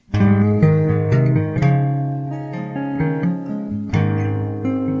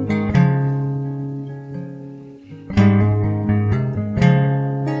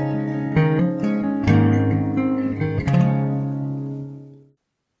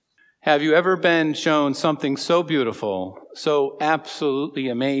Have you ever been shown something so beautiful, so absolutely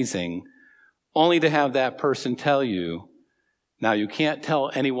amazing, only to have that person tell you, "Now you can't tell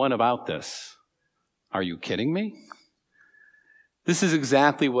anyone about this"? Are you kidding me? This is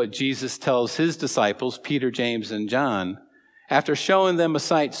exactly what Jesus tells his disciples, Peter, James, and John, after showing them a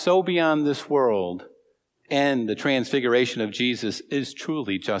sight so beyond this world, and the transfiguration of Jesus is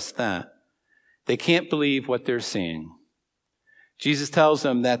truly just that. They can't believe what they're seeing. Jesus tells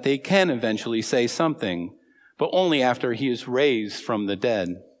them that they can eventually say something, but only after he is raised from the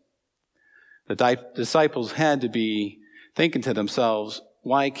dead. The disciples had to be thinking to themselves,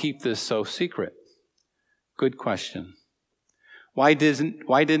 why keep this so secret? Good question. Why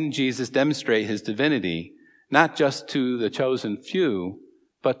didn't Jesus demonstrate his divinity, not just to the chosen few,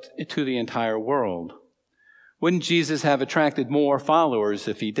 but to the entire world? Wouldn't Jesus have attracted more followers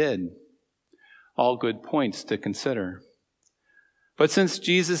if he did? All good points to consider. But since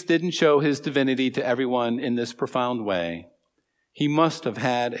Jesus didn't show his divinity to everyone in this profound way, he must have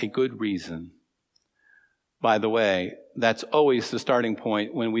had a good reason. By the way, that's always the starting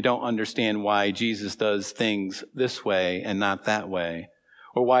point when we don't understand why Jesus does things this way and not that way,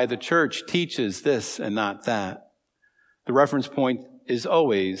 or why the church teaches this and not that. The reference point is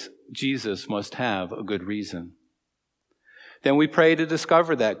always Jesus must have a good reason. Then we pray to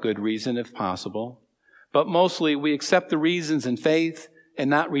discover that good reason if possible, but mostly we accept the reasons in faith and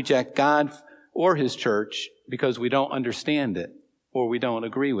not reject God or his church because we don't understand it or we don't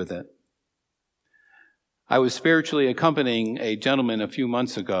agree with it. I was spiritually accompanying a gentleman a few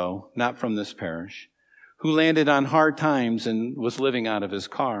months ago, not from this parish, who landed on hard times and was living out of his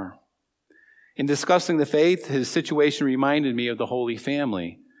car. In discussing the faith, his situation reminded me of the Holy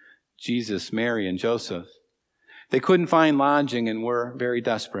Family, Jesus, Mary, and Joseph. They couldn't find lodging and were very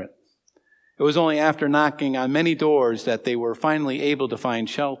desperate. It was only after knocking on many doors that they were finally able to find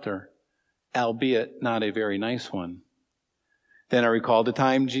shelter, albeit not a very nice one. Then I recalled the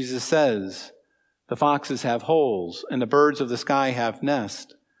time Jesus says, "The foxes have holes and the birds of the sky have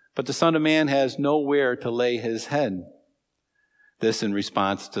nests, but the Son of Man has nowhere to lay his head." This in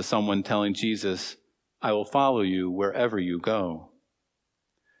response to someone telling Jesus, "I will follow you wherever you go."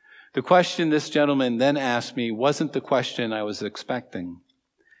 The question this gentleman then asked me wasn't the question I was expecting.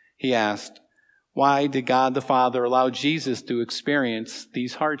 He asked, why did God the Father allow Jesus to experience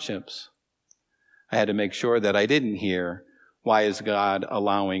these hardships? I had to make sure that I didn't hear, "Why is God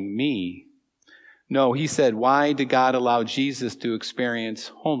allowing me?" No, he said, why did God allow Jesus to experience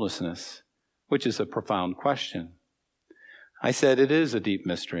homelessness? Which is a profound question. I said it is a deep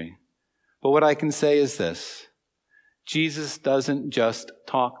mystery. But what I can say is this: Jesus doesn't just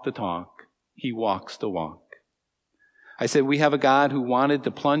talk the talk, he walks the walk. I said we have a God who wanted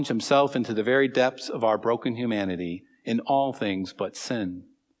to plunge himself into the very depths of our broken humanity in all things but sin.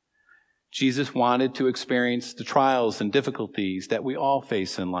 Jesus wanted to experience the trials and difficulties that we all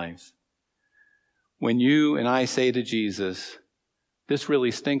face in life. When you and I say to Jesus, "This really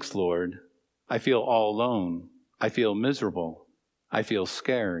stinks, Lord. I feel all alone. I feel miserable. I feel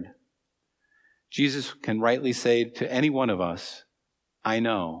scared," Jesus can rightly say to any one of us, "I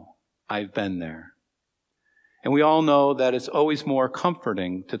know. I've been there." And we all know that it's always more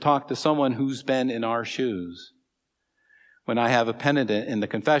comforting to talk to someone who's been in our shoes. When I have a penitent in the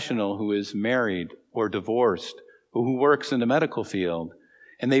confessional who is married or divorced or who works in the medical field,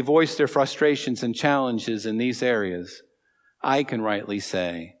 and they voice their frustrations and challenges in these areas, I can rightly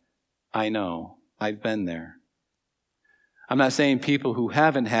say, "I know, I've been there." I'm not saying people who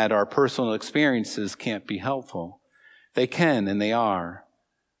haven't had our personal experiences can't be helpful. They can and they are,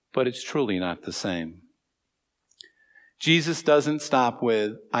 but it's truly not the same. Jesus doesn't stop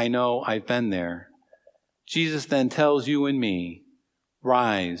with, "I know, I've been there." Jesus then tells you and me,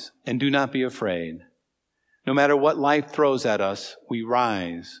 "Rise and do not be afraid." No matter what life throws at us, we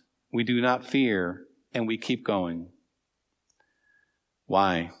rise, we do not fear, and we keep going.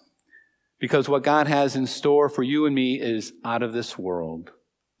 Why? Because what God has in store for you and me is out of this world,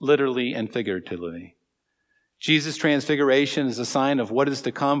 literally and figuratively. Jesus' transfiguration is a sign of what is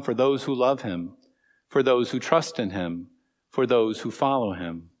to come for those who love him, for those who trust in him, for those who follow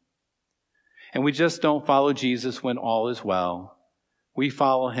him. And we just don't follow Jesus when all is well. We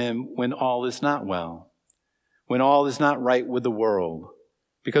follow him when all is not well, when all is not right with the world,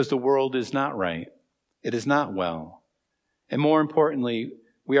 because the world is not right. It is not well. And more importantly,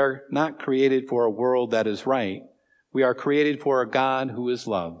 we are not created for a world that is right. We are created for a God who is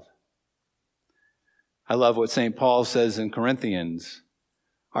love. I love what St. Paul says in Corinthians.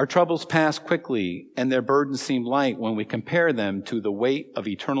 Our troubles pass quickly, and their burdens seem light when we compare them to the weight of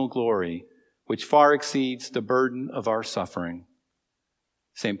eternal glory, which far exceeds the burden of our suffering.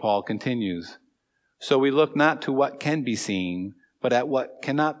 St. Paul continues, so we look not to what can be seen, but at what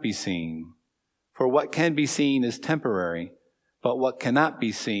cannot be seen. For what can be seen is temporary, but what cannot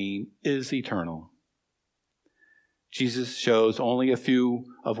be seen is eternal. Jesus shows only a few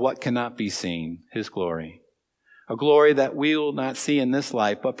of what cannot be seen, his glory. A glory that we will not see in this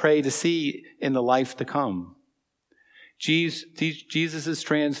life, but pray to see in the life to come. Jesus'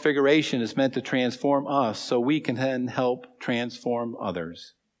 transfiguration is meant to transform us so we can then help transform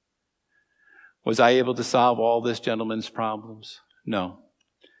others. Was I able to solve all this gentleman's problems? No,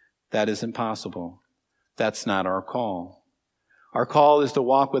 that is impossible. That's not our call. Our call is to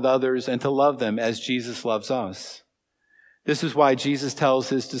walk with others and to love them as Jesus loves us. This is why Jesus tells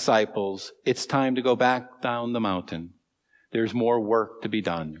his disciples, it's time to go back down the mountain. There's more work to be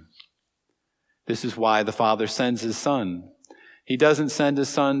done. This is why the Father sends his Son. He doesn't send his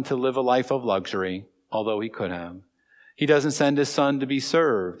Son to live a life of luxury, although he could have. He doesn't send his Son to be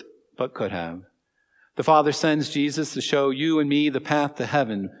served, but could have. The Father sends Jesus to show you and me the path to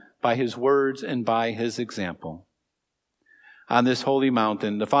heaven by his words and by his example. On this holy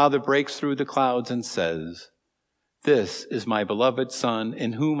mountain, the Father breaks through the clouds and says, this is my beloved Son,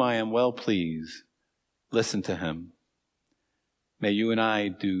 in whom I am well pleased. Listen to him. May you and I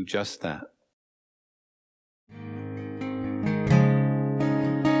do just that.